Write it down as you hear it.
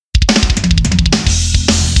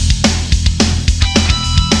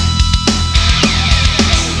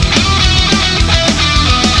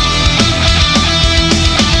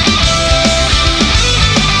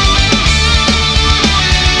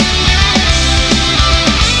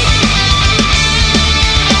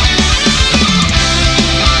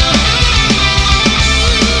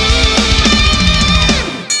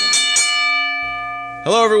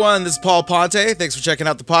everyone. This is Paul Ponte. Thanks for checking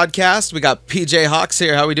out the podcast. We got PJ Hawks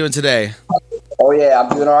here. How are we doing today? Oh, yeah. I'm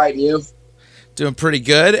doing all right. And you? Doing pretty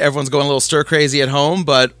good. Everyone's going a little stir crazy at home,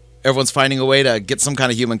 but everyone's finding a way to get some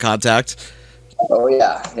kind of human contact. Oh,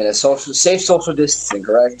 yeah. And safe social distancing,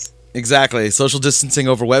 correct? Exactly. Social distancing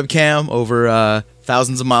over webcam, over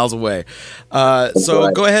thousands of miles away. So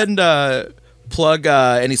right. Go ahead and plug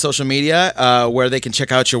any social media where they can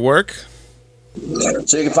check out your work.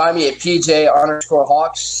 So you can find me at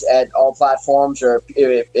PJ_Hawks at all platforms, or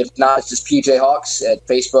if not, it's just PJ Hawks at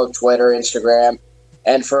Facebook, Twitter, Instagram.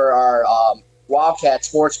 And for our Wildcat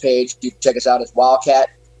sports page, you can check us out as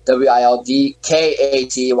Wildcat,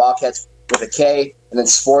 WILDKAT, Wildcats with a K, and then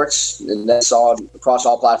sports, and that's all across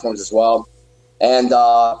all platforms as well. And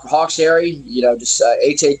for Hawks Airy, just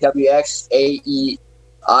HAWX AERIE.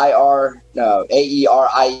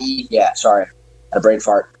 Yeah, sorry, had a brain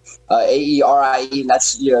fart. AERIE, and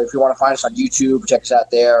that's, if you want to find us on YouTube, check us out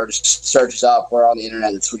there, or just search us up. We're on the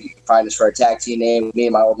internet. That's where you can find us for our tag team name, me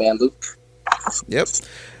and my old man Luke. Yep.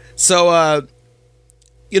 So, how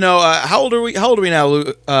old are we now,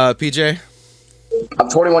 PJ? I'm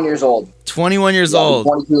 21 years old. 21 years old.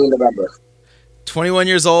 22 in November. 21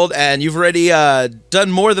 years old, and you've already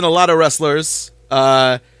done more than a lot of wrestlers.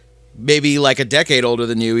 Maybe like a decade older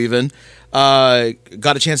than you, even.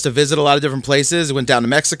 Got a chance to visit a lot of different places. Went down to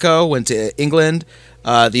Mexico, went to England,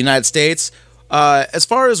 the United States. As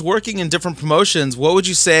far as working in different promotions, what would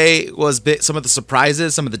you say was some of the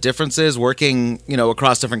surprises, some of the differences working,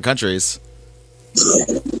 across different countries?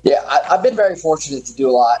 Yeah, I've been very fortunate to do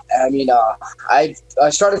a lot. I mean, I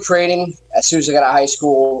started training as soon as I got out of high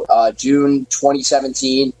school, June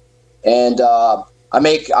 2017, and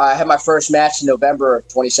I had my first match in November of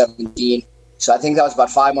 2017. So I think that was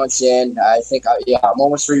about 5 months in. I think, I'm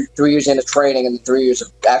almost three years into training and 3 years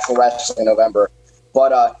of actual wrestling in November.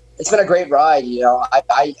 But it's been a great ride.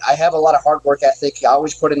 I have a lot of hard work ethic. I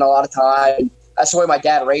always put in a lot of time. That's the way my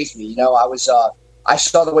dad raised me. I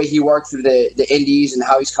saw the way he worked through the indies and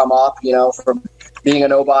how he's come up, from being a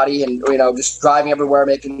nobody and, just driving everywhere,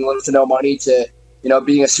 making little to no money to,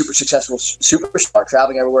 being a super successful superstar,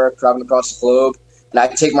 traveling everywhere, traveling across the globe. And I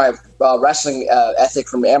take my wrestling ethic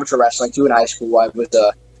from amateur wrestling, too, in high school. I was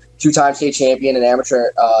a 2-time state champion in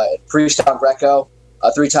amateur freestyle Greco, a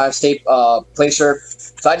 3-time state placer.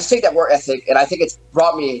 So I just take that work ethic, and I think it's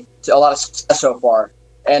brought me to a lot of success so far.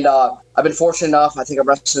 And I've been fortunate enough. I think I've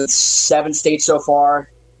wrestled in 7 states so far.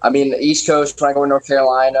 I mean, the East Coast, when I go to North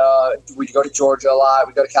Carolina, we go to Georgia a lot.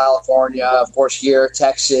 We go to California, of course, here,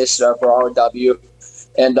 Texas for ROW.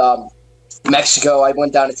 And Mexico, I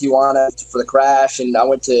went down to Tijuana for the Crash, and I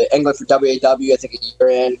went to England for WAW, I think, a year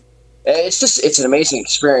in. It's an amazing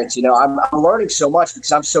experience. I'm learning so much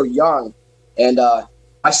because I'm so young, and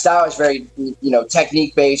my style is very,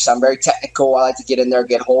 technique based. I'm very technical. I like to get in there,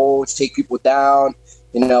 get holds, take people down,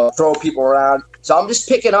 throw people around. So I'm just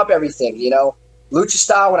picking up everything. Lucha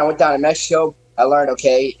style. When I went down to Mexico, I learned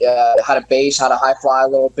how to base, how to high fly a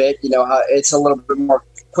little bit. How it's a little bit more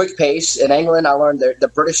quick pace. In England, I learned the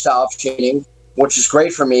British style of training, which is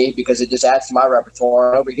great for me because it just adds to my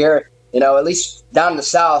repertoire. And over here, at least down in the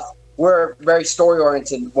South, we're very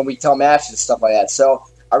story-oriented when we tell matches and stuff like that. So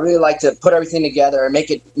I really like to put everything together and make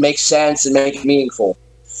it make sense and make it meaningful.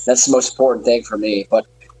 That's the most important thing for me. But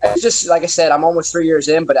it's just, like I said, I'm almost 3 years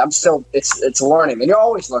in, but I'm still, it's learning. And you're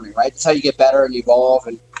always learning, right? That's how you get better and evolve,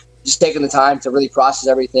 and just taking the time to really process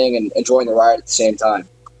everything and enjoying the ride at the same time.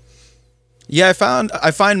 Yeah,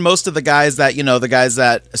 I find most of the guys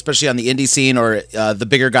that, especially on the indie scene or the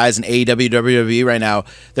bigger guys in AEW, WWE right now,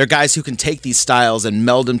 they're guys who can take these styles and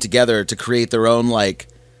meld them together to create their own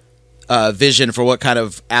vision for what kind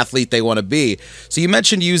of athlete they want to be. So you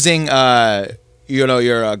mentioned using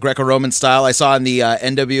your Greco-Roman style. I saw in the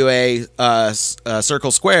NWA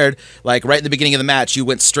Circle Squared, right in the beginning of the match, you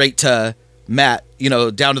went straight to mat,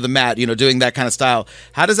 down to the mat, doing that kind of style.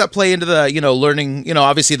 How does that play into the, learning?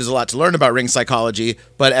 Obviously there's a lot to learn about ring psychology,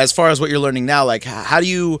 but as far as what you're learning now, how do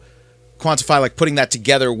you quantify, putting that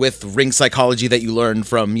together with ring psychology that you learned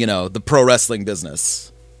from, the pro wrestling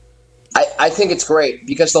business? I think it's great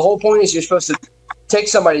because the whole point is you're supposed to take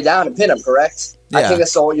somebody down and pin them, correct? Yeah. I think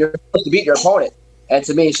that's the whole, you're supposed to beat your opponent. And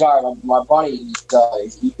to me, sorry, my buddy,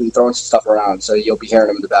 he's been throwing some stuff around, so you'll be hearing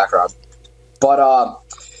him in the background. But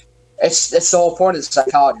it's the whole point of the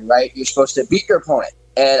psychology, right? You're supposed to beat your opponent.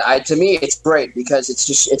 And to me, it's great because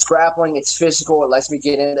it's grappling, it's physical, it lets me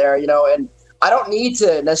get in there, and I don't need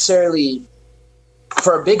to necessarily,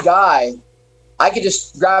 for a big guy, I could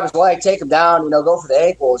just grab his leg, take him down, go for the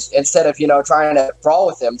ankles instead of, trying to brawl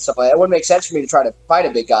with him, stuff like that. It wouldn't make sense for me to try to fight a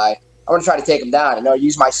big guy. I want to try to take him down,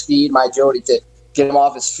 use my speed, my agility to get him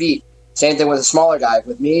off his feet. Same thing with a smaller guy.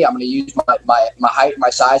 With me, I'm going to use my height, my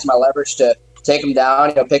size, my leverage to take him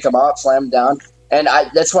down, pick him up, slam him down. And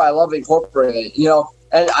that's why I love incorporating it,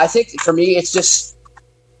 And I think for me, it's just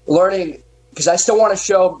learning, because I still want to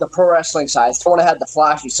show the pro wrestling side. I still want to have the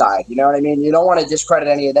flashy side. You know what I mean? You don't want to discredit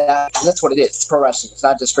any of that. That's what it is. It's pro wrestling. It's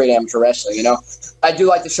not just straight amateur wrestling, I do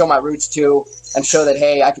like to show my roots, too, and show that,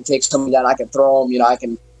 hey, I can take somebody down. I can throw them. I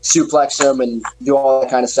can suplex them and do all that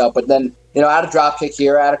kind of stuff. But then, add a drop kick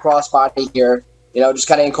here, add a crossbody here, just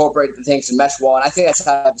kind of incorporate the things and mesh well. And I think that's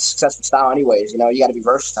how I have a successful style anyways. You got to be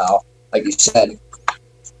versatile, like you said.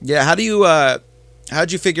 Yeah, how'd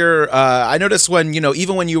you figure, I noticed when,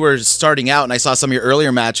 even when you were starting out and I saw some of your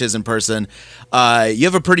earlier matches in person, you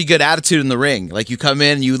have a pretty good attitude in the ring. Like you come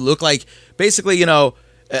in, you look like basically,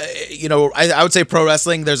 I would say pro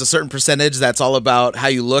wrestling, there's a certain percentage that's all about how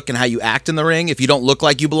you look and how you act in the ring. If you don't look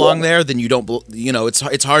like you belong there, then you don't,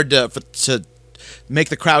 it's hard to make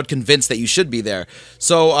the crowd convinced that you should be there.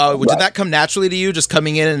 So did that come naturally to you, just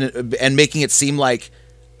coming in and making it seem like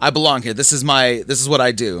I belong here? This is what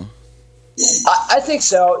I do. I think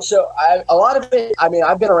so. So a lot of it,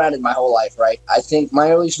 I've been around it my whole life, right? I think my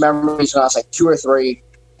earliest memories when I was like 2 or 3,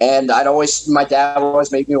 and my dad would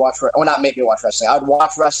always make me watch, not make me watch wrestling. I would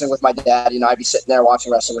watch wrestling with my dad. I'd be sitting there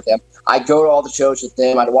watching wrestling with him. I'd go to all the shows with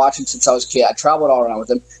him. I'd watch him since I was a kid. I traveled all around with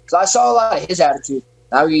him. So I saw a lot of his attitude,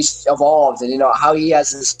 how he's evolved, and, how he has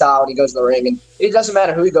his style when he goes in the ring. And it doesn't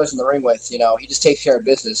matter who he goes in the ring with, he just takes care of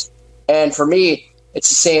business. And for me, it's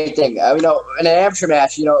the same thing. In an amateur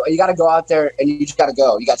match, you got to go out there and you just got to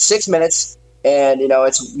go. You got 6 minutes, and you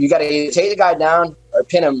got to either take the guy down or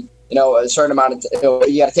pin him. A certain amount of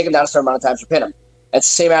you got to take him down a certain amount of times or pin him. It's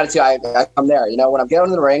the same attitude. I come there. When I'm getting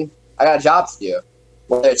in the ring, I got a job to do.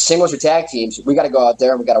 Whether it's singles or tag teams, we got to go out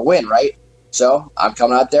there and we got to win, right? So I'm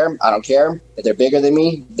coming out there. I don't care if they're bigger than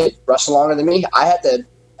me, they wrestle longer than me.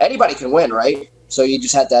 Anybody can win, right? So you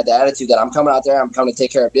just have to have the attitude that I'm coming out there. I'm coming to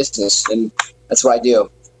take care of business, and that's what I do.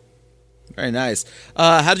 Very nice.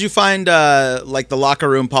 How did you find the locker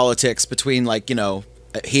room politics between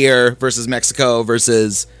here versus Mexico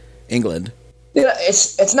versus England?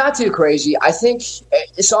 It's not too crazy. I think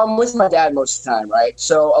so. I'm with my dad most of the time, right?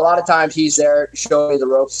 So a lot of times he's there showing me the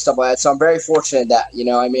ropes and stuff like that. So I'm very fortunate that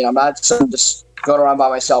I'm not just going around by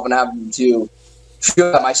myself and having to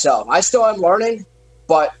feel that myself. I still am learning,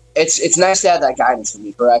 but it's nice to have that guidance from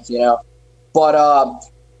me, correct? But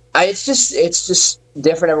it's just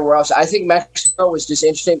different everywhere else. I think Mexico was just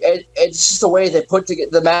interesting. It's just the way they put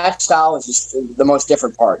together the match style is just the most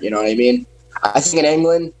different part. You know what I mean? I think in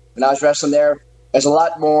England, when I was wrestling there's a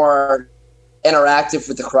lot more interactive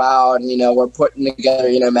with the crowd. We're putting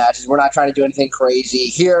together matches. We're not trying to do anything crazy.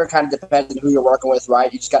 Here, it kind of depends on who you're working with,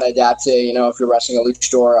 right? You just got to adapt to if you're wrestling a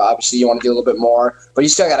luchador, obviously you want to do a little bit more, but you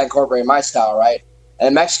still got to incorporate my style, right? And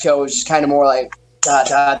in Mexico was just kind of more like da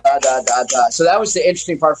da da da da da. So that was the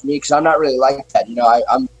interesting part for me because I'm not really like that.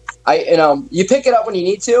 You pick it up when you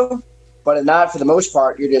need to, but not for the most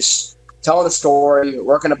part. You're just telling the story,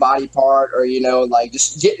 working a body part, or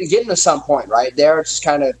just getting to some point. Right there, it's just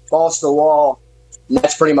kind of balls to the wall, and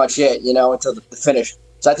that's pretty much it. Until the finish.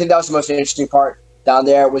 So I think that was the most interesting part down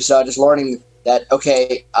there was just learning that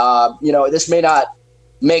this may not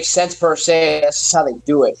make sense per se. That's just how they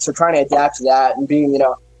do it. So trying to adapt to that and being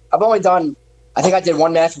I've only done. I think I did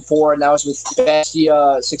one match before, and that was with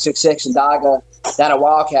Bestia 666 and Daga down at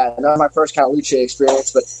Wildcat. And that was my first kind of lucha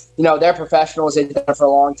experience. But, they're professionals. They've done it for a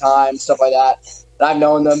long time, stuff like that. And I've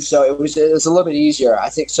known them, so it was a little bit easier, I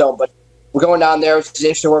think so. But we're going down there. It's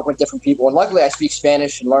interesting to work with different people. And luckily I speak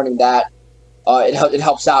Spanish, and learning that, it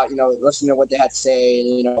helps out, listening to what they had to say,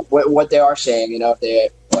 and, what they are saying, if they,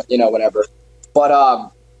 whatever. But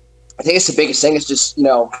I think it's the biggest thing is just,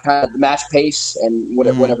 kind of the match pace and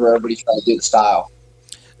whatever everybody's trying to do, the style.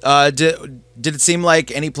 Did it seem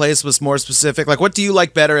like any place was more specific? Like, what do you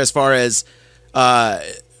like better as far as,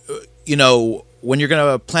 when you're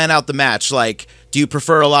going to plan out the match? Like, do you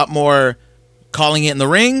prefer a lot more calling it in the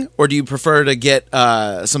ring, or do you prefer to get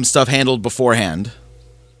some stuff handled beforehand?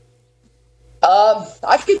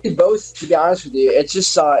 I could do both, to be honest with you. It's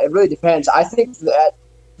just, it really depends. I think that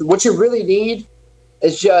what you really need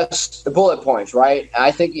is just the bullet points, right? And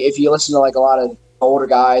I think if you listen to a lot of older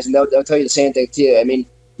guys, and they'll tell you the same thing too.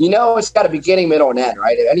 It's got a beginning, middle, and end,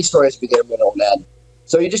 right? Any story has a beginning, middle, and end.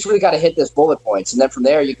 So you just really got to hit those bullet points, and then from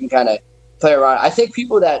there you can kind of play around. I think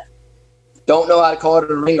people that don't know how to call it in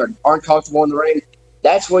the ring or aren't comfortable in the ring,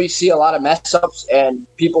 that's where you see a lot of mess ups and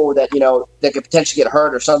people that that could potentially get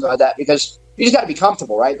hurt or something like that, because you just got to be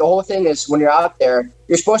comfortable, right? The whole thing is when you're out there,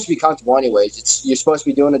 you're supposed to be comfortable anyways. You're supposed to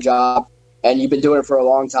be doing a job. And you've been doing it for a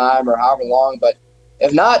long time or however long, but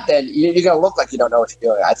If not, then you're going to look like you don't know what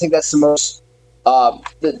you're doing. I think that's the most.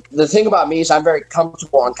 The thing about me is I'm very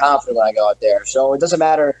comfortable and confident when I go out there. So it doesn't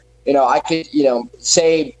matter. I could,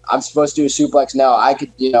 say I'm supposed to do a suplex. No, I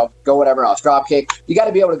could, go whatever else. Drop kick. You got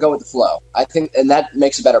to be able to go with the flow. I think, and that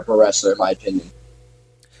makes a better pro wrestler, in my opinion.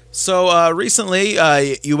 So recently,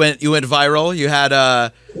 you went viral. You had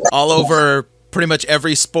all over pretty much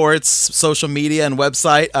every sports social media and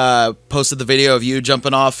website posted the video of you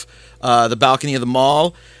jumping off the balcony of the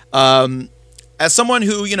mall. As someone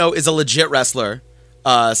who is a legit wrestler,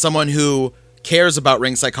 someone who cares about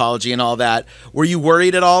ring psychology and all that, were you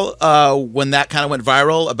worried at all when that kind of went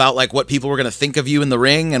viral about like what people were going to think of you in the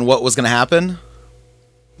ring and what was going to happen?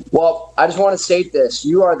 Well, I just want to state this: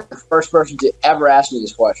 you are the first person to ever ask me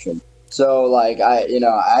this question. So, like, I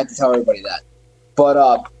had to tell everybody that.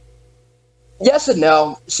 But yes and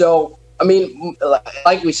no. So, I mean,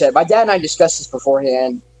 like we said, my dad and I discussed this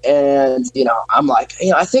beforehand, and I'm like,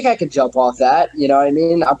 I think I could jump off that. You know what I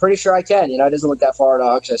mean? I'm pretty sure I can. It doesn't look that far at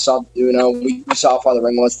all because I saw, we saw how far the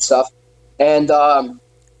ring was and stuff, and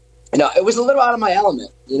it was a little out of my element,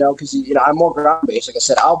 because I'm more ground based. Like I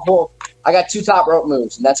said, I got 2 top rope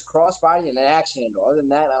moves, and that's a crossbody and an axe handle. Other than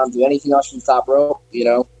that, I don't do anything else from the top rope,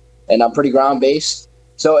 and I'm pretty ground based.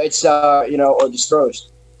 So it's, or just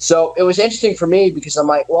throws. So it was interesting for me because I'm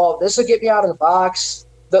like, well, this will get me out of the box.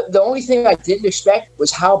 The only thing I didn't expect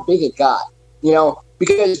was how big it got,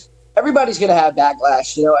 because everybody's going to have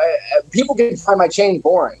backlash. People can find my chain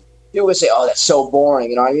boring. People would say, oh, that's so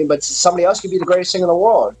boring, but somebody else could be the greatest thing in the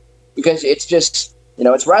world because it's just,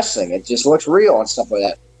 it's wrestling. It just looks real and stuff like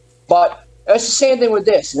that. But it's the same thing with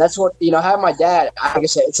this. And that's what, having my dad, like I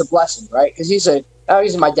said, it's a blessing, right? Because he's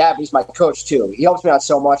my dad, but he's my coach too. He helps me out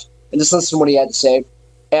so much. And just listen to what he had to say.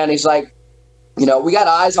 And he's like, we got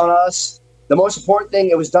eyes on us. The most important thing,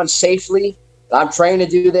 it was done safely. I'm trained to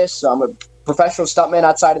do this. So I'm a professional stuntman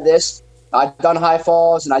outside of this. I've done high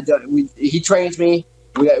falls, and he trains me.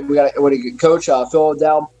 We got a coach, Phil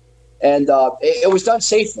Odell. And it was done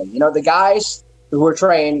safely. The guys who were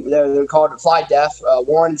trained, they're called Fly Deaf,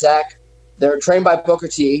 Warren and Zach. They're trained by Booker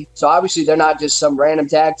T. So obviously they're not just some random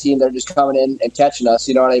tag team. They're just coming in and catching us.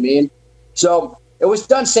 You know what I mean? So it was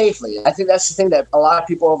done safely. I think that's the thing that a lot of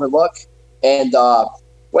people overlook. And am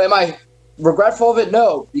I regretful of it?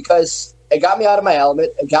 No, because it got me out of my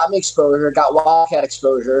element. It got me exposure. It got Wildcat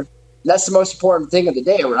exposure. And that's the most important thing of the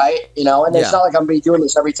day, right? And it's not like I'm going to be doing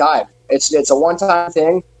this every time. It's a one-time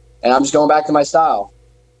thing, and I'm just going back to my style.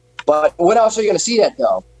 But when else are you going to see that,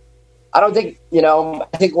 though? I don't think,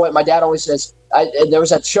 I think what my dad always says, there was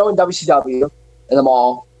that show in WCW in the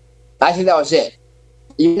mall. I think that was it.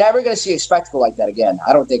 You're never going to see a spectacle like that again.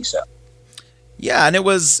 I don't think so. Yeah, and it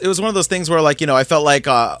was one of those things where, like, I felt like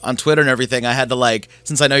on Twitter and everything, I had to, like,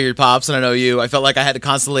 since I know your pops and I know you, I felt like I had to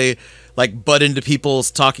constantly, like, butt into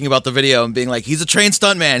people's talking about the video and being like, he's a trained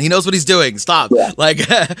stuntman. He knows what he's doing. Stop. Yeah. Like,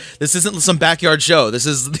 this isn't some backyard show.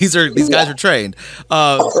 These guys are trained.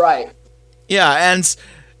 Right. Yeah, and,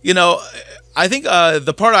 I think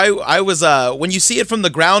the part I was, when you see it from the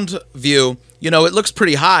ground view, it looks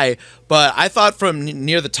pretty high, but I thought from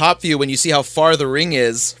near the top view, when you see how far the ring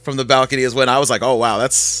is from the balcony, is when I was like, oh wow,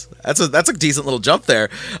 that's a decent little jump there.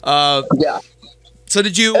 Yeah. So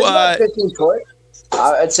did you? 15 foot,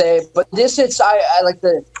 I'd say, but distance, I like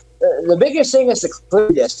the biggest thing is the clear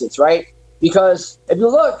distance, right? Because if you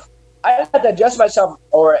look, I didn't have to adjust myself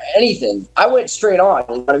or anything. I went straight on,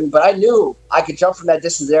 you know what I mean? But I knew I could jump from that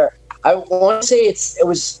distance there. I want to say it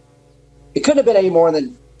couldn't have been any more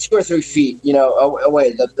than 2 or 3 feet,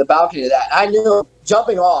 away, the balcony of that. I knew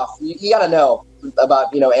jumping off, you got to know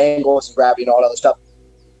about, angles and gravity and all that other stuff.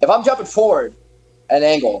 If I'm jumping forward at an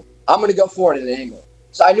angle, I'm going to go forward at an angle.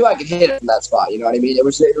 So I knew I could hit it from that spot, you know what I mean? There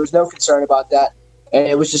was no concern about that. And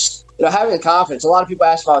it was just, having the confidence. A lot of people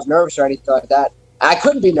asked if I was nervous or anything like that. I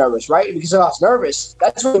couldn't be nervous, right? Because if I was nervous,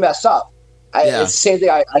 that's when we messed up. It's the same thing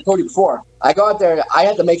I told you before. I go out there and I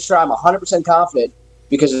have to make sure I'm 100% confident.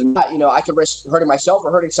 Because if not, I could risk hurting myself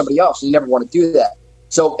or hurting somebody else. And you never want to do that.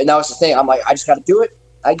 So, and that was the thing. I'm like, I just got to do it.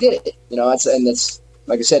 I did it. It's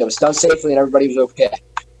like I said, it was done safely and everybody was okay.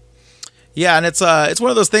 Yeah, and it's one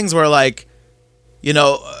of those things where, like,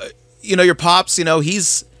 your pops,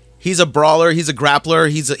 he's a brawler, he's a grappler,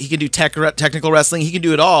 he can do technical wrestling, he can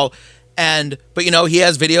do it all. But he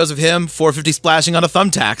has videos of him 450 splashing on a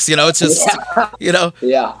thumbtacks. It's just,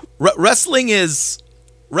 yeah. Wrestling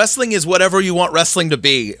is whatever you want wrestling to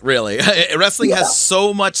be, really. Wrestling has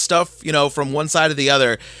so much stuff, from one side to the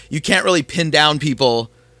other. You can't really pin down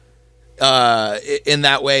people in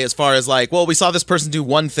that way as far as like, well, we saw this person do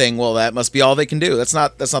one thing. Well, that must be all they can do. That's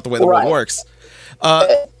not the way the world works.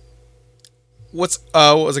 What was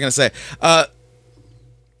I going to say?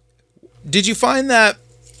 Did you find that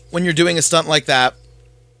when you're doing a stunt like that,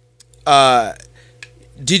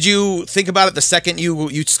 did you think about it the second you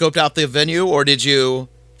scoped out the venue, or did you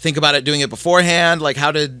think about it doing it beforehand? Like,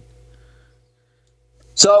 how did?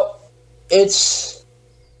 So it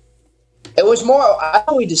was more. I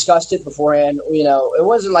know we discussed it beforehand. You know, it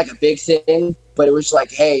wasn't like a big thing, but it was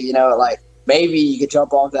like, hey, you know, like maybe you could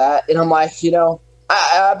jump off that. And I'm like, you know,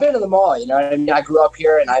 I've been to the mall. You know what I mean? I grew up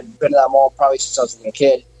here, and I've been to that mall probably since I was a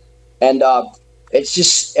kid. And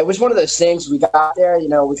it was one of those things. We got there, you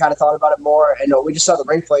know, we kind of thought about it more, and we just saw the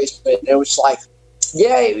ring placement, and it was like,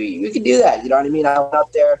 yeah, we could do that. You know what I mean? I went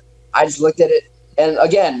up there, I just looked at it, and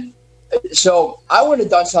again, so I would have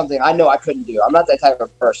done something I know I couldn't do. I'm not that type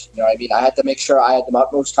of person. You know what I mean? I had to make sure I had the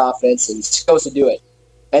utmost confidence and skills to do it.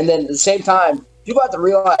 And then at the same time, people have to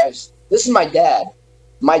realize this is my dad.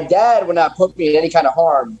 My dad would not put me in any kind of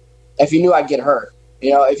harm if he knew I'd get hurt.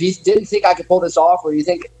 You know, if he didn't think I could pull this off, or if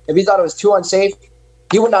he thought it was too unsafe,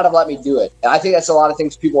 he would not have let me do it. And I think that's a lot of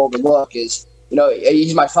things people overlook is, you know,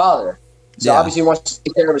 he's my father. So obviously he wants to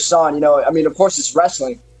take care of his son. You know, I mean, of course it's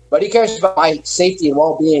wrestling, but he cares about my safety and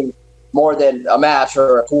well-being more than a match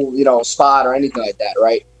or a cool, you know, spot or anything like that,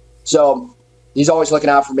 right? So he's always looking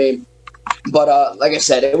out for me. But like I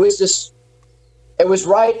said, it was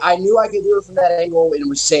right. I knew I could do it from that angle, and it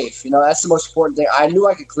was safe. You know, that's the most important thing. I knew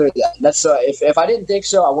I could clear that. And that's if I didn't think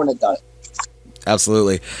so, I wouldn't have done it.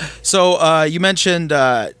 Absolutely. So you mentioned,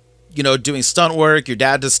 you know, doing stunt work. Your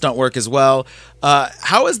dad does stunt work as well.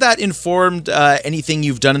 How has that informed anything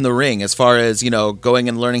you've done in the ring as far as, you know, going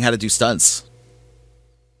and learning how to do stunts?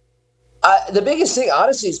 The biggest thing,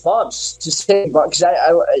 honestly, is bumps. Just taking bumps,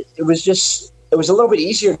 because it was a little bit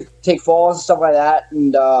easier to take falls and stuff like that,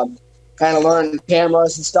 and kind of learn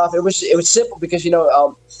cameras and stuff. It was simple because, you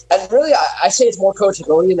know, and really I say it's more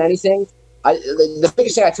coachability than anything. The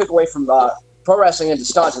biggest thing I took away from pro wrestling into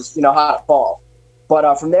stunts is, you know, how to fall.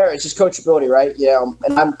 But from there, it's just coachability, right? You know,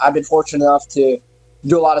 and I've been fortunate enough to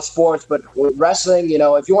do a lot of sports, but with wrestling, you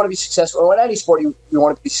know, if you want to be successful, or in any sport you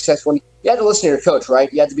want to be successful, you have to listen to your coach,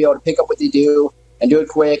 right? You have to be able to pick up what they do and do it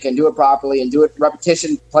quick and do it properly and do it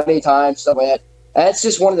repetition plenty of times, stuff like that. And it's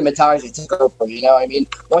just one of the mentalities I took over, you know. I mean,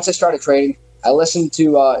 once I started training, I listened to,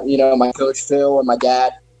 you know, my coach Phil and my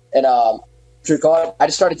dad, and I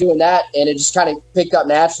just started doing that, and it just kind of picked up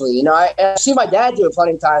naturally. You know, I see my dad do it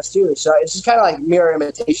plenty of times too, so it's just kind of like mirror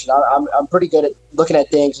imitation. I'm pretty good at looking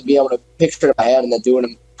at things and being able to picture it in my head and then doing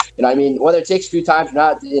them. You know, I mean, whether it takes a few times or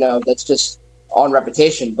not, you know, that's just on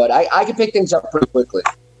repetition. But I can pick things up pretty quickly.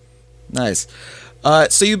 Nice.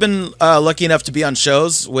 So you've been lucky enough to be on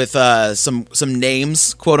shows with some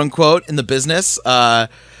names, quote unquote, in the business. How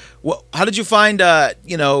did you find,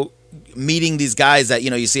 you know, meeting these guys that, you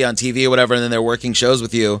know, you see on TV or whatever, and then they're working shows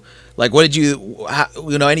with you? Like, what did you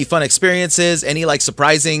know, any fun experiences, any like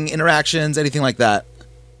surprising interactions, anything like that?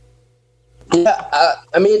 Yeah,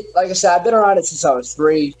 I mean, like I said, I've been around it since I was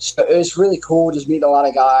 3, so it was really cool just meeting a lot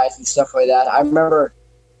of guys and stuff like that. I remember,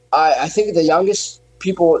 I think the youngest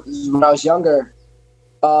people when I was younger,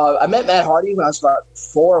 I met Matt Hardy when I was about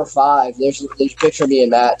 4 or 5. There's a picture of me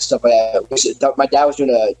and Matt, stuff like that. My dad was doing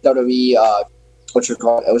a WWE,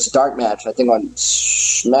 it was a dark match, I think on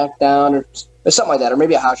SmackDown or something like that, or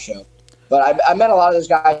maybe a house show. But I met a lot of those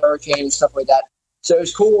guys, Hurricane and stuff like that. So it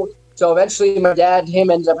was cool. So eventually my dad, him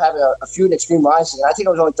ended up having a feud in Extreme Rising. I think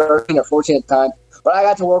I was only 13 or 14 at the time. But I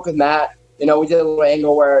got to work with Matt. You know, we did a little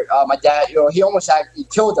angle where my dad, you know, he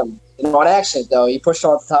killed him, you know, on accident, though. He pushed him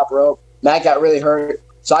off the top rope. Matt got really hurt.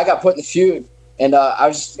 So I got put in the feud. And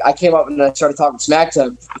I came up and I started talking smack to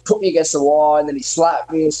him. He put me against the wall, and then he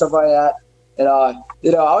slapped me and stuff like that. And,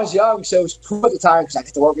 you know, I was young, so it was cool at the time because I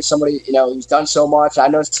got to work with somebody, you know, who's done so much. I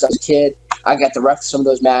know since I was a kid, I got to ref some of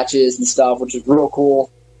those matches and stuff, which was real cool.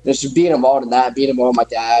 Just being involved in that, being involved with my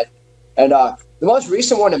dad. And the most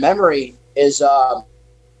recent one in memory is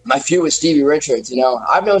my feud with Stevie Richards. You know,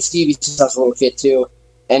 I've known Stevie since I was a little kid, too.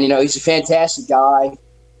 And, you know, he's a fantastic guy.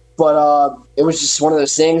 But it was just one of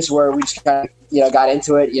those things where we just kind of, you know, got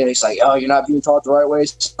into it. You know, he's like, oh, you're not being taught the right way,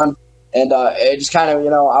 son. And it just kind of, you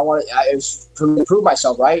know, it was for me to prove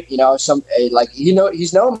myself, right? You know,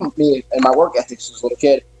 he's known me and my work ethic since I was a little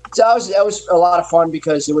kid. So that was a lot of fun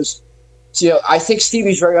because it was, you know, I think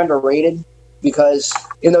Stevie's very underrated because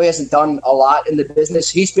even though he hasn't done a lot in the business,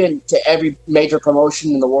 he's been to every major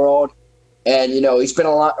promotion in the world. And, you know, he's been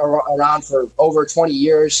around for over 20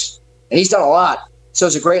 years and he's done a lot. So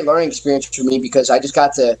it's a great learning experience for me because I just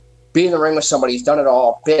got to be in the ring with somebody who's done it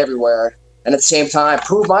all, been everywhere. And at the same time,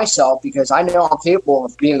 prove myself because I know I'm capable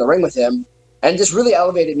of being in the ring with him, and just really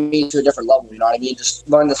elevated me to a different level. You know what I mean? Just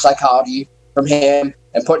learn the psychology from him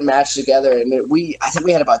and putting matches together. And I think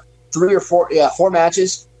we had about 4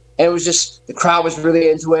 matches, And it was just, the crowd was really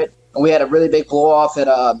into it. And we had a really big blow off at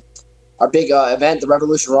our big event, the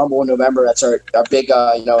Revolution Rumble in November. That's our big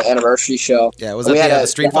anniversary show. Yeah, was that the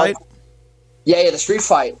street fight? Yeah, the street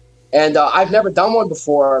fight. And I've never done one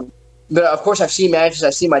before. But of course, I've seen matches.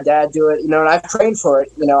 I've seen my dad do it, and I've trained for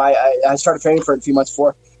it. I started training for it a few months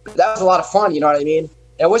before. But that was a lot of fun. You know what I mean? And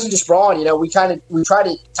it wasn't just brawling. We tried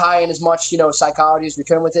to tie in as much psychology as we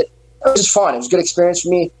could with it. It was just fun. It was a good experience for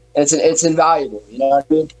me, and it's invaluable. You know what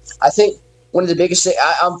I mean? I think one of the biggest things.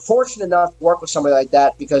 I'm fortunate enough to work with somebody like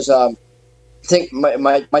that because I think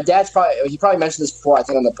my dad's probably mentioned this before. I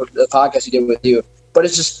think on the podcast he did with you, but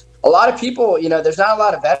it's just. A lot of people, there's not a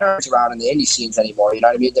lot of veterans around in the indie scenes anymore. You know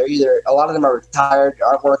what I mean? They're either, a lot of them are retired,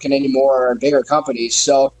 aren't working anymore, or in bigger companies.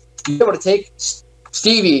 So to be able to take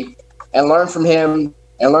Stevie and learn from him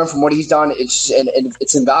and learn from what he's done, it's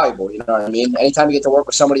invaluable. You know what I mean? Anytime you get to work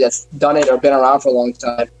with somebody that's done it or been around for a long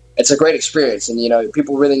time, it's a great experience. And,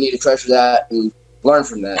 people really need to treasure that and learn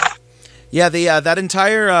from that. Yeah, that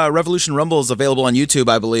entire Revolution Rumble is available on YouTube,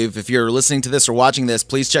 I believe. If you're listening to this or watching this,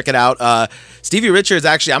 please check it out. Stevie Richards,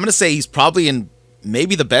 actually, I'm going to say he's probably in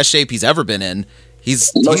maybe the best shape he's ever been in.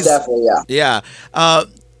 He's definitely, yeah. Yeah.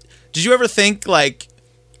 Did you ever think, when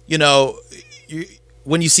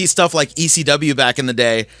you see stuff like ECW back in the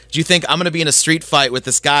day, do you think I'm going to be in a street fight with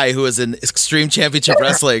this guy who is in Extreme Championship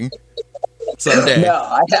Wrestling someday?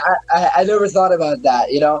 No, I never thought about that.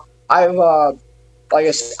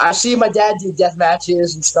 I've seen my dad do death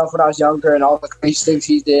matches and stuff when I was younger and all the crazy things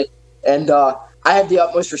he did. And I have the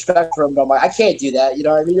utmost respect for him. But I'm like, I can't do that. You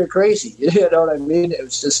know what I mean? You're crazy. You know what I mean?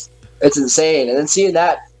 It's insane. And then seeing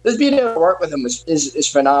that, just being able to work with him is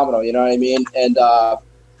phenomenal. You know what I mean? And I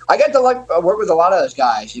got to work with a lot of those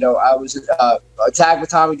guys. I was tagged with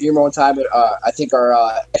Tommy Dreamer one time at I think our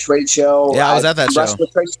X-Rated show. Yeah, I was at that show.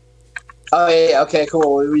 Oh, yeah. Okay,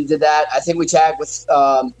 cool. We did that. I think we tagged with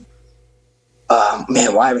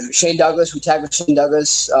Shane Douglas. We tagged with Shane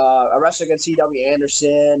Douglas. I wrestled against C.W.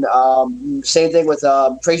 Anderson. Same thing with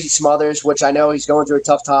Tracy Smothers, which I know he's going through a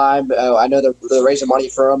tough time. I know they're raising money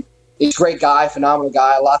for him. He's a great guy, phenomenal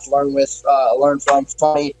guy, a lot to learn from,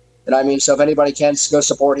 funny. And I mean, so if anybody can, go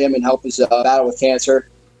support him and help his battle with cancer.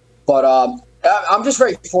 But I'm just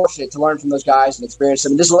very fortunate to learn from those guys and experience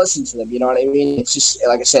them and just listen to them. You know what I mean? It's just,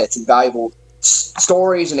 like I said, it's invaluable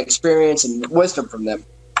stories and experience and wisdom from them.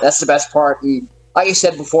 That's the best part. And like I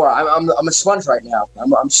said before, I'm a sponge right now.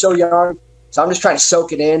 I'm so young, so I'm just trying to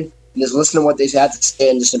soak it in and just listen to what they have to say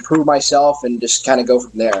and just improve myself and just kind of go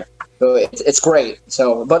from there. So it's great.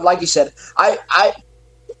 So, but like you said, I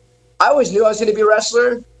always knew I was going to be a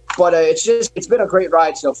wrestler, but it's been a great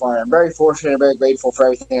ride so far. I'm very fortunate and very grateful for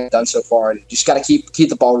everything I've done so far. And just got to keep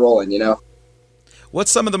the ball rolling, What's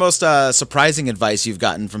some of the most surprising advice you've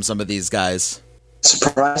gotten from some of these guys?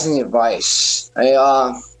 Surprising advice.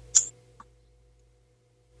 I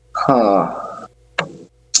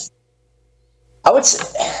would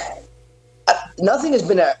say nothing has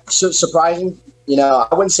been so surprising. I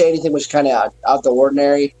wouldn't say anything was kind of out of the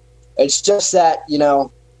ordinary. It's just that, a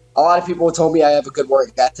lot of people told me I have a good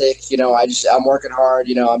work ethic. I'm working hard.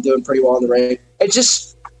 I'm doing pretty well in the ring. It's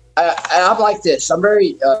just, I'm like this. I'm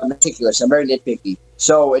very meticulous. I'm very nitpicky.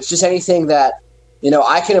 So it's just anything that,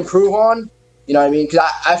 I can improve on. You know what I mean? Because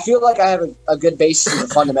I feel like I have a good basis in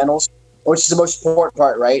the fundamentals, which is the most important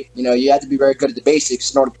part, right? You have to be very good at the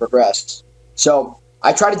basics in order to progress. So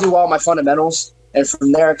I try to do all my fundamentals, and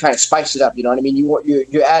from there, kind of spice it up. You know what I mean?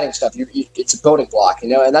 You're adding stuff. It's a building block,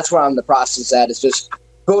 and that's what I'm in the process at. Is just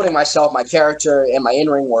building myself, my character, and my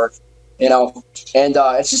in-ring work. And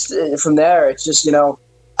it's just from there. It's just I'm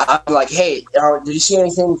like, hey, did you see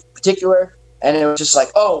anything particular? And it was just like,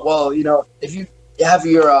 oh, well, if you have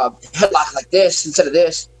your headlock like this instead of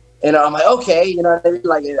this, and I'm like, okay, you know what I mean?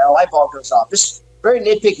 Like a light bulb goes off. Just very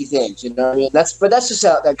nitpicky things, you know what I mean? That's just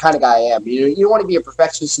that kind of guy I am. You want to be a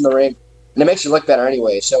perfectionist in the ring, and it makes you look better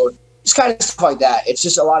anyway. So just kind of stuff like that. It's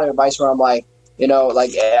just a lot of advice where I'm like,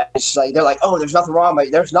 it's like they're like, oh, there's nothing wrong.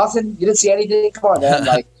 Like, there's nothing. You didn't see anything. Come on, man.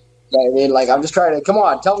 Like, you know what I mean? Like, I'm just trying to come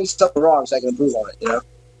on, tell me something wrong so I can improve on it.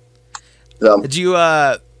 So, Did you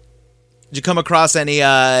come across any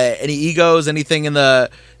egos, anything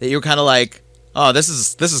that you were kind of like, oh, this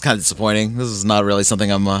is kind of disappointing. This is not really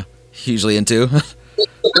something I'm hugely into.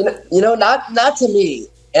 Not to me.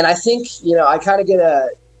 And I think I kind of get a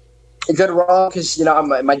good wrong because I'm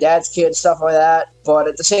my dad's kid, stuff like that. But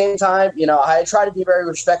at the same time, I try to be very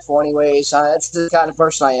respectful, anyways. That's the kind of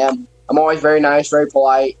person I am. I'm always very nice, very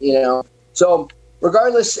polite. So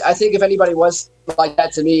regardless, I think if anybody was like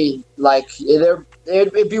that to me, like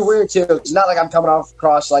it'd be weird too. It's not like I'm coming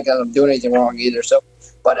across like I'm doing anything wrong either. So,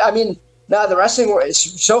 but I mean, No, the wrestling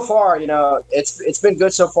so far, it's been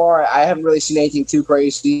good so far. I haven't really seen anything too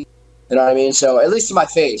crazy. You know what I mean? So at least to my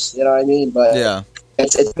face, you know what I mean? But Yeah.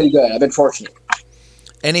 it's pretty good. I've been fortunate.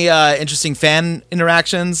 Any interesting fan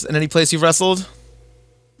interactions in any place you've wrestled?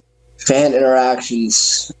 Fan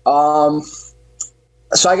interactions.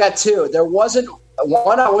 So I got two. There wasn't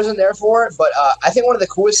one I wasn't there for, but I think one of the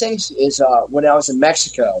coolest things is when I was in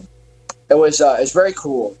Mexico. It was very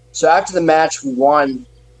cool. So after the match, we won.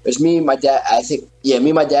 It was me and my dad. I think, me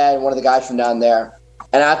and my dad and one of the guys from down there.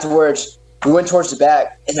 And afterwards, we went towards the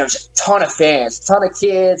back, and there was a ton of fans, a ton of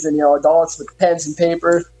kids, and adults with pens and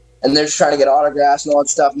paper, and they're just trying to get autographs and all that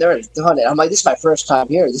stuff. And they're done it. I'm like, this is my first time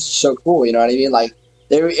here. This is so cool. You know what I mean? Like,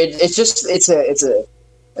 it's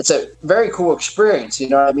a very cool experience. You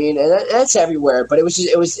know what I mean? And that's everywhere. But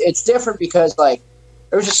it's different because like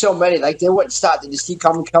there was just so many. Like they wouldn't stop. They just keep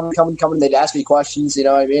coming. They'd ask me questions. You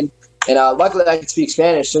know what I mean? And luckily I could speak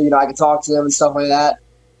Spanish, so I could talk to them and stuff like that.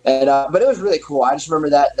 And but it was really cool. I just remember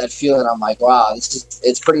that feeling. I'm like, wow,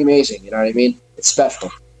 it's pretty amazing. You know what I mean? It's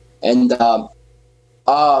special. And well,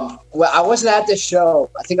 I wasn't at this show.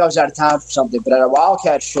 I think I was out of town for something. But at a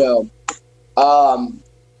Wildcat show,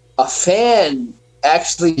 a fan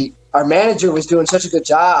actually, our manager was doing such a good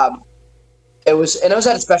job. It was at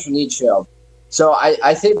a special needs show. So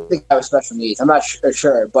I think the guy was special needs. I'm not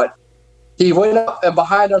sure, but he went up and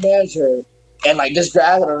behind our manager and like just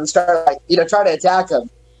grabbed him and started trying to attack him.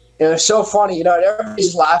 And it was so funny, and everybody's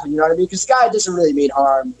just laughing, you know what I mean? Because the guy doesn't really mean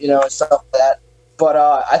harm, and stuff like that. But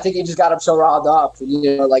I think he just got him so riled up,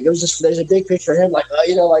 and, like it was just there's a big picture of him, like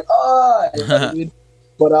you know what I mean?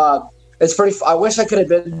 But it's pretty. I wish I could have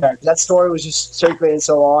been there because that story was just circulating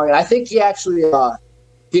so long, and I think he actually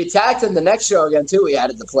he attacked him the next show again too. He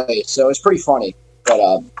added the place, so it's pretty funny.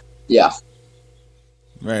 But yeah.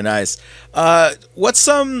 Very nice. What's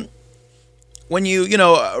some when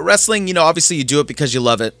wrestling? Obviously you do it because you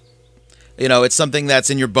love it. It's something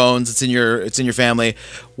that's in your bones. It's in your family.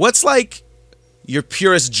 What's like your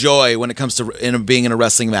purest joy when it comes to being in a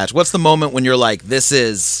wrestling match? What's the moment when you're like, this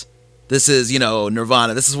is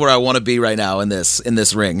nirvana. This is where I want to be right now in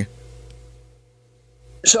this ring.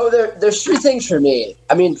 So there's three things for me.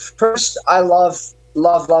 I mean, first, I love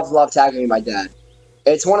tagging with my dad.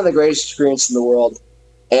 It's one of the greatest experiences in the world.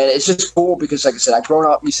 And it's just cool because, like I said, I've grown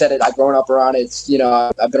up around it. It's,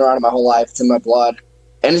 I've been around it my whole life. It's in my blood.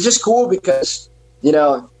 And it's just cool because,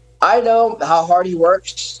 I know how hard he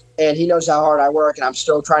works and he knows how hard I work. And I'm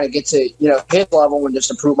still trying to get to, his level and just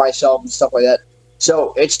improve myself and stuff like that.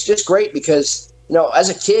 So it's just great because, as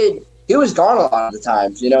a kid, he was gone a lot of the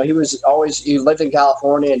times. He lived in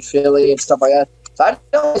California and Philly and stuff like that. So I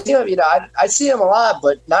don't see him, I see him a lot,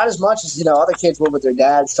 but not as much as, other kids would with their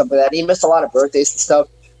dad and stuff like that. He missed a lot of birthdays and stuff.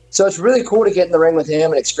 So it's really cool to get in the ring with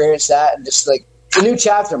him and experience that and just like it's a new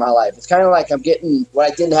chapter in my life. It's kind of like I'm getting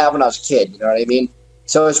what I didn't have when I was a kid. You know what I mean?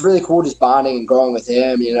 So it's really cool just bonding and growing with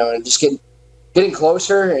him, and just getting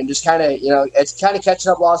closer and just kind of, it's kind of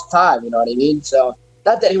catching up lost time. You know what I mean? So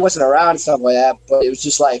not that he wasn't around and stuff like that, but it was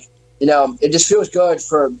just like, it just feels good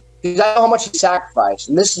because I know how much he sacrificed.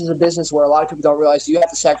 And this is a business where a lot of people don't realize you have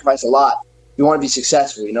to sacrifice a lot. You want to be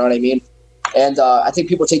successful. You know what I mean? And I think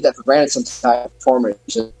people take that for granted sometimes. Performers.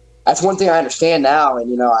 That's one thing I understand now,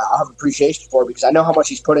 and I have appreciation for it because I know how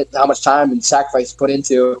much how much time and sacrifice he's put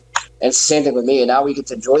into, and it's the same thing with me. And now we get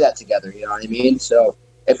to enjoy that together. You know what I mean? So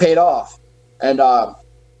it paid off. And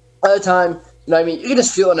other time, you can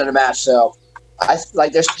just feel it in a match. So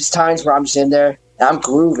there's just times where I'm just in there and I'm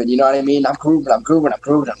grooving. You know what I mean? I'm grooving.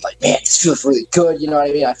 I'm like, man, this feels really good. You know what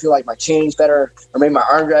I mean? I feel like my chain's better, or maybe my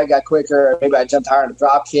arm drag got quicker, or maybe I jumped higher on a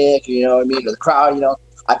drop kick. You know what I mean? Or the crowd,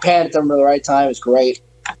 I panned at them at the right time. It's great.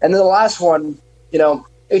 And then the last one,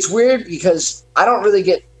 it's weird because I don't really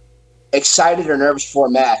get excited or nervous for a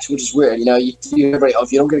match, which is weird. Everybody,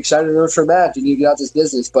 if you don't get excited or nervous for a match, you need to get out this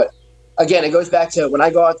business. But again, it goes back to when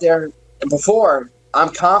I go out there and before, I'm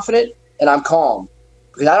confident and I'm calm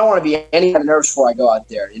because I don't want to be any kind of nervous before I go out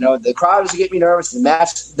there. The crowd doesn't get me nervous. The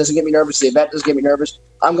match doesn't get me nervous. The event doesn't get me nervous.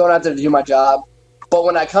 I'm going out there to do my job. But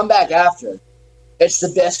when I come back after, it's the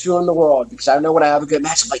best feeling in the world because I know when I have a good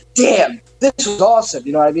match, I'm like, damn, this was awesome.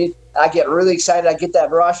 You know what I mean? I get really excited. I get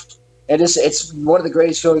that rush. And it's one of the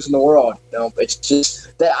greatest feelings in the world. It's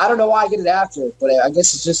just that I don't know why I get it after, but I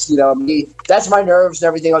guess it's just, me. That's my nerves and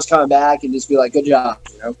everything. I was coming back and just be like, good job,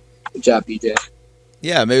 good job, BJ.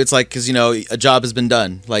 Yeah, maybe it's like because a job has been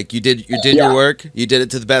done. Like you did your work, you did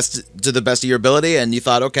it to the best of your ability, and you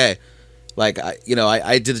thought, okay, like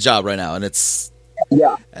I did the job right now, and that's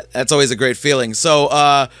always a great feeling. So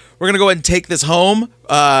we're gonna go ahead and take this home.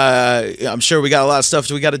 I'm sure we got a lot of stuff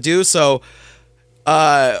we got to do. So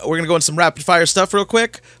We're gonna go into some rapid fire stuff real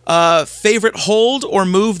quick. Favorite hold or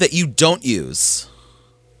move that you don't use?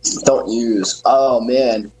 Don't use. Oh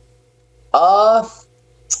man. Let's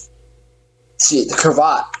see, the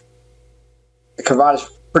cravat. The cravat is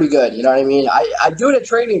pretty good. You know what I mean? I do it at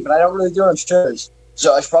training, but I don't really do it on shows.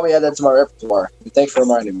 So I should probably add that to my repertoire. Thanks for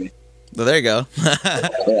reminding me. Well, there you go.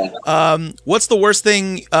 Yeah. What's the worst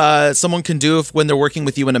thing someone can do when they're working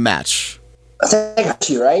with you in a match? I think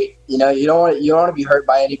you right. You know, you don't want to be hurt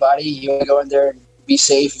by anybody. You want to go in there and be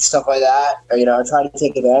safe and stuff like that, or try to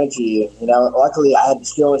take advantage of you. Luckily I had the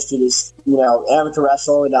skills to just amateur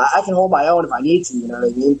wrestle, and I can hold my own if I need to. You know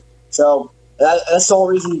what I mean? So that's the whole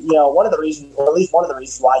reason. One of the reasons, or at least one of the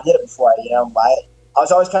reasons why I did it before. I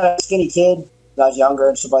was always kind of a skinny kid when I was younger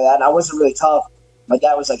and stuff like that, and I wasn't really tough. My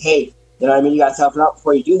dad was like, "Hey, you know what I mean? You got to toughen up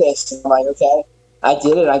before you do this." And I'm like, "Okay." I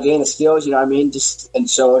did it. I gained the skills. You know what I mean? And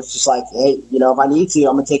so it's just like, hey, if I need to,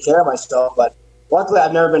 I'm gonna take care of myself. But luckily,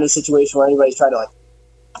 I've never been in a situation where anybody's tried to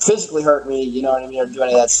physically hurt me. You know what I mean? Or do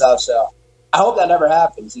any of that stuff. So I hope that never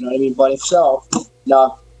happens. You know what I mean? But if so,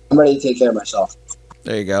 no, I'm ready to take care of myself.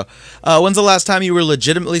 There you go. When's the last time you were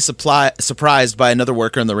legitimately surprised by another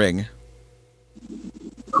worker in the ring?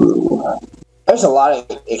 There's a lot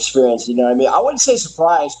of experience. You know what I mean? I wouldn't say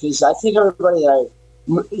surprised because I think everybody that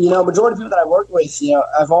majority of people that I work with,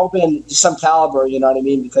 have all been some caliber. You know what I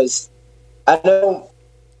mean? Because I know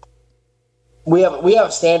we have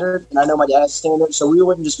a standard, and I know my dad has a standard, so we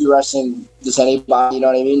wouldn't just be wrestling just anybody. You know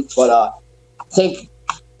what I mean? But I think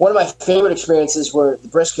one of my favorite experiences were the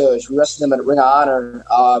Briscoes. We wrestled them at Ring of Honor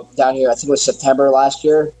down here. I think it was September last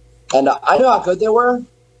year, and I know how good they were.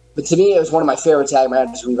 But to me, it was one of my favorite tag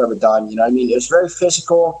matches we've ever done. You know what I mean? It was very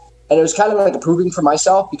physical, and it was kind of like proving for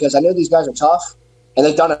myself because I know these guys are tough. And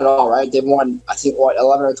they've done it all, right? They've won, I think,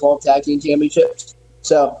 11 or 12 tag team championships.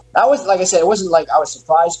 So that was, like I said, it wasn't like I was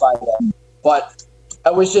surprised by them, but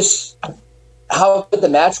it was just how good the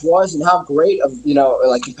match was and how great of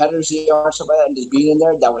competitors they are and stuff like that, and just being in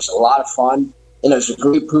there. That was a lot of fun, and it was a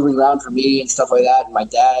great proving ground for me and stuff like that, and my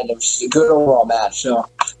dad. It was just a good overall match. So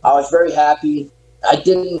I was very happy. I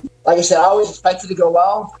didn't, like I said, I always expected to go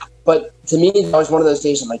well, but to me, that was one of those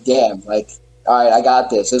days. I'm like, damn, all right, I got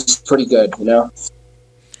this. This is pretty good,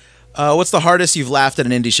 What's the hardest you've laughed at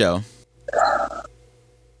an indie show?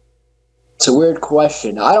 It's a weird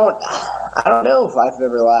question. I don't know if I've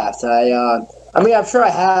ever laughed. I mean, I'm sure I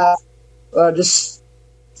have. I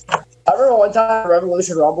remember one time at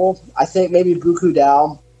Revolution Rumble, I think maybe Buku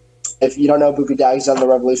Dao. If you don't know Buku Dao, he's on the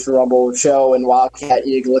Revolution Rumble show and Wildcat.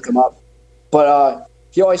 You can look him up. But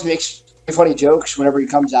he always makes funny jokes whenever he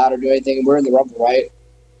comes out or do anything. And we're in the Rumble, right?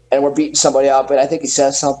 And we're beating somebody up, and I think he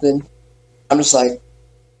says something. I'm just like,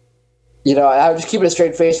 I was just keeping a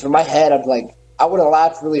straight face. But in my head, I'm like, I would have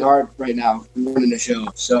laughed really hard right now running the show.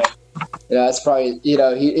 So, that's probably,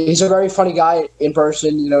 he's a very funny guy in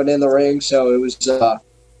person, and in the ring. So it was,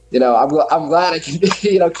 I'm glad I can,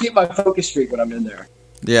 keep my focus streak when I'm in there.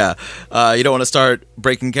 Yeah. You don't want to start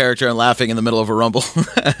breaking character and laughing in the middle of a rumble.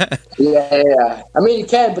 Yeah. I mean, you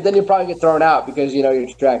can, but then you'll probably get thrown out because, you're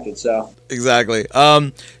distracted. So exactly.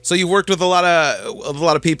 So you've worked with a lot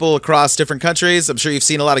of people across different countries. I'm sure you've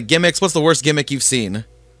seen a lot of gimmicks. What's the worst gimmick you've seen?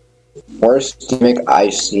 Worst gimmick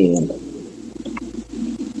I've seen.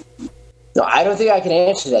 No, I don't think I can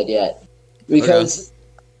answer that yet because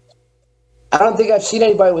I don't think I've seen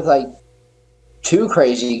anybody with too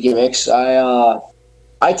crazy gimmicks.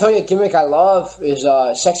 I tell you, a gimmick I love is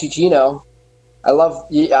Sexy Gino. I love.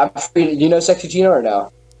 Do you know Sexy Gino or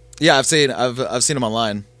no? Yeah, I've seen him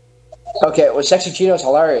online. Okay, well, Sexy Gino's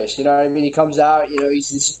hilarious. You know what I mean? He comes out. He's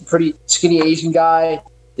this pretty skinny Asian guy.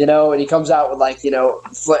 And he comes out with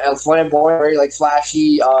flamboyant, very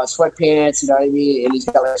flashy sweatpants. You know what I mean? And he's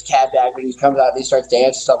got his cat bag when he comes out and he starts dancing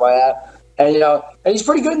and stuff like that. And and he's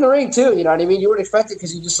pretty good in the ring too. You know what I mean? You wouldn't expect it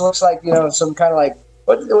because he just looks like some kind of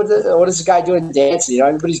what is this guy doing dancing?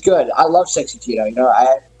 But he's good. I love Sexy Gino.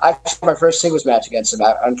 I actually my first singles match against him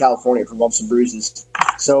out in California for Bumps and Bruises.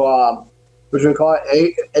 So, what do we call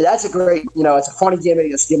it? That's a great, it's a funny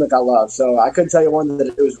gimmick. It's a gimmick I love. So I couldn't tell you one that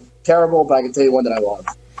it was terrible, but I can tell you one that I love.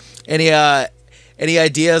 Any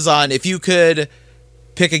ideas on if you could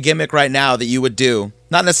pick a gimmick right now that you would do?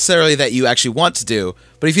 Not necessarily that you actually want to do,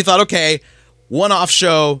 but if you thought, okay, one-off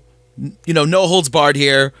show, no holds barred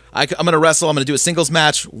here. I'm going to wrestle. I'm going to do a singles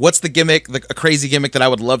match. What's the gimmick, a crazy gimmick that I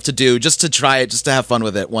would love to do just to try it, just to have fun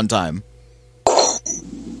with it one time?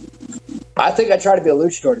 I think I try to be a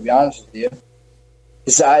luchador, to be honest with you.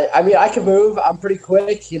 I can move. I'm pretty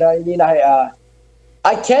quick. You know what I mean?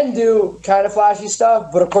 I can do kind of flashy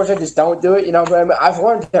stuff, but of course I just don't do it. But I've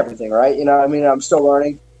learned everything, right? I'm still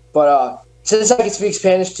learning. But since I can speak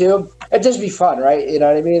Spanish too, it'd just be fun, right? You know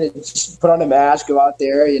what I mean? Just put on a mask, go out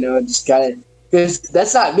there, and just kind of, because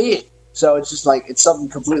that's not me. So it's just like, it's something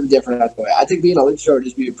completely different. I think being a luchador would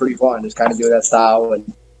just be pretty fun, just kind of doing that style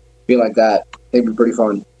and being like that. It'd be pretty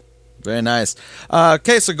fun. Very nice.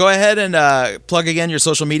 Okay, so go ahead and plug again your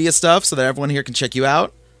social media stuff so that everyone here can check you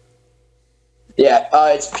out. Yeah,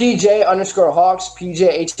 it's PJ_Hawks,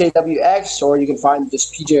 PJHAWX, or you can find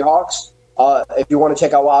just PJ Hawks. If you want to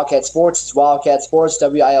check out Wildcat Sports, it's Wildcat Sports,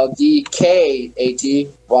 WILDKAT,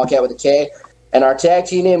 Wildcat with a K. And our tag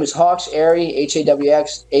team name is Hawks Aerie,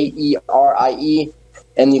 HAWXAERIE.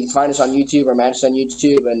 And you can find us on YouTube or match us on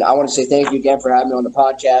YouTube. And I want to say thank you again for having me on the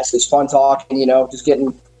podcast. It's fun talking, just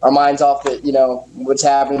getting our minds off the, what's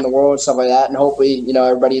happening in the world, stuff like that. And hopefully,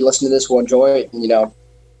 everybody listening to this will enjoy it and,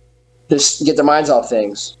 just get their minds off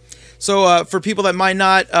things. So for people that might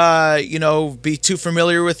not, be too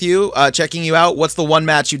familiar with you, checking you out, what's the one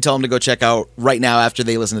match you'd tell them to go check out right now after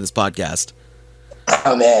they listen to this podcast?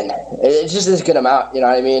 Oh, man. It's just this good amount, you know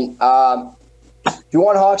what I mean? If you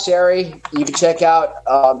want Hawks Aerie, you can check out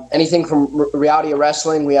anything from Reality of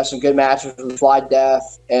Wrestling. We have some good matches with Fly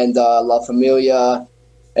Death and La Familia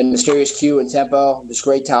and Mysterious Q and Tempo. Just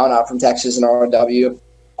great talent out from Texas and ROW.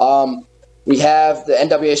 We have the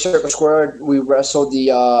NWA Circle Squared. We wrestled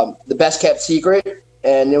the Best Kept Secret,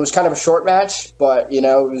 and it was kind of a short match, but it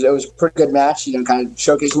was a pretty good match. Kind of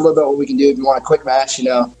showcase a little bit what we can do if you want a quick match.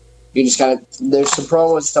 You can just kind of, there's some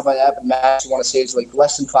promos and stuff like that, but the match you want to say is like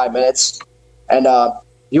less than 5 minutes. And if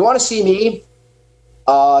you want to see me,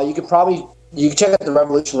 you can check out the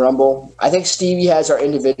Revolution Rumble. I think Stevie has our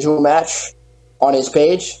individual match on his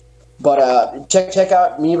page, but check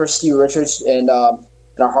out me versus Stevie Richards and our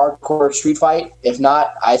hardcore street fight. If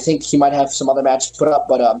not, I think he might have some other matches put up.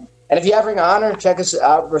 But and if you have Ring of Honor, check us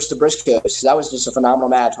out versus the Briscoes. That was just a phenomenal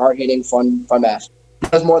match, hard hitting, fun match.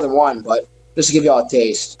 There's more than one, but just to give you all a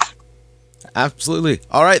taste. Absolutely.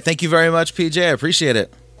 All right. Thank you very much, PJ. I appreciate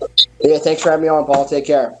it. Yeah, thanks for having me on, Paul. Take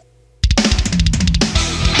care.